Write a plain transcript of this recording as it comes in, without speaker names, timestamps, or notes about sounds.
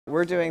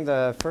We're doing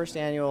the first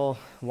annual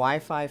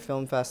WIFI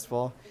Film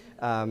Festival.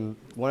 One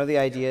of the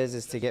ideas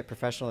is to get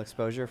professional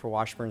exposure for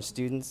Washburn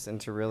students and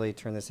to really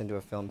turn this into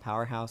a film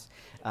powerhouse,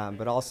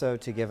 but also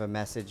to give a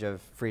message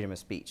of freedom of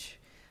speech.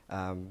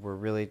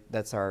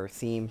 That's our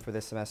theme for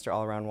this semester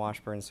all around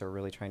Washburn, so we're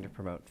really trying to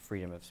promote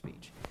freedom of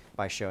speech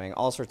by showing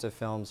all sorts of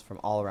films from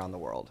all around the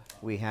world.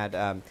 We had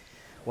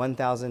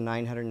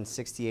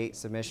 1,968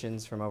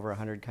 submissions from over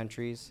 100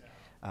 countries,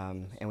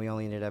 and we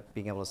only ended up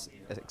being able to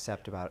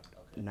accept about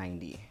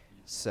 90.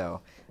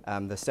 So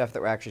the stuff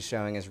that we're actually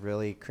showing is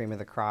really cream of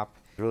the crop.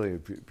 It's really a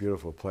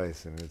beautiful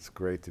place, and it's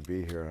great to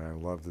be here, and I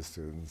love the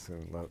students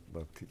and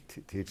love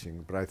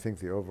teaching. But I think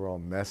the overall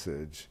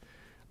message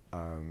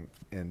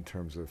in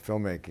terms of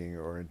filmmaking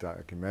or in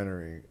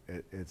documentary,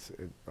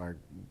 our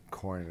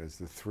coin is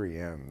the 3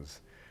 M's.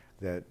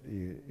 That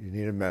you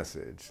need a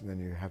message, and then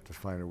you have to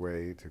find a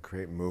way to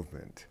create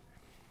movement.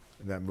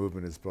 And that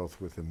movement is both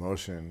with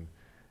emotion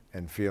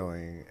and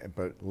feeling,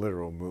 but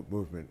literal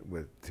movement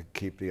to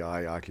keep the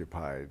eye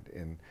occupied.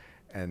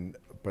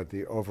 But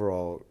the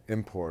overall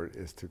import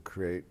is to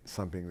create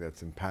something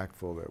that's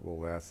impactful that will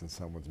last in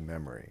someone's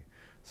memory.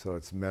 So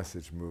it's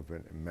message,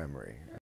 movement, and memory.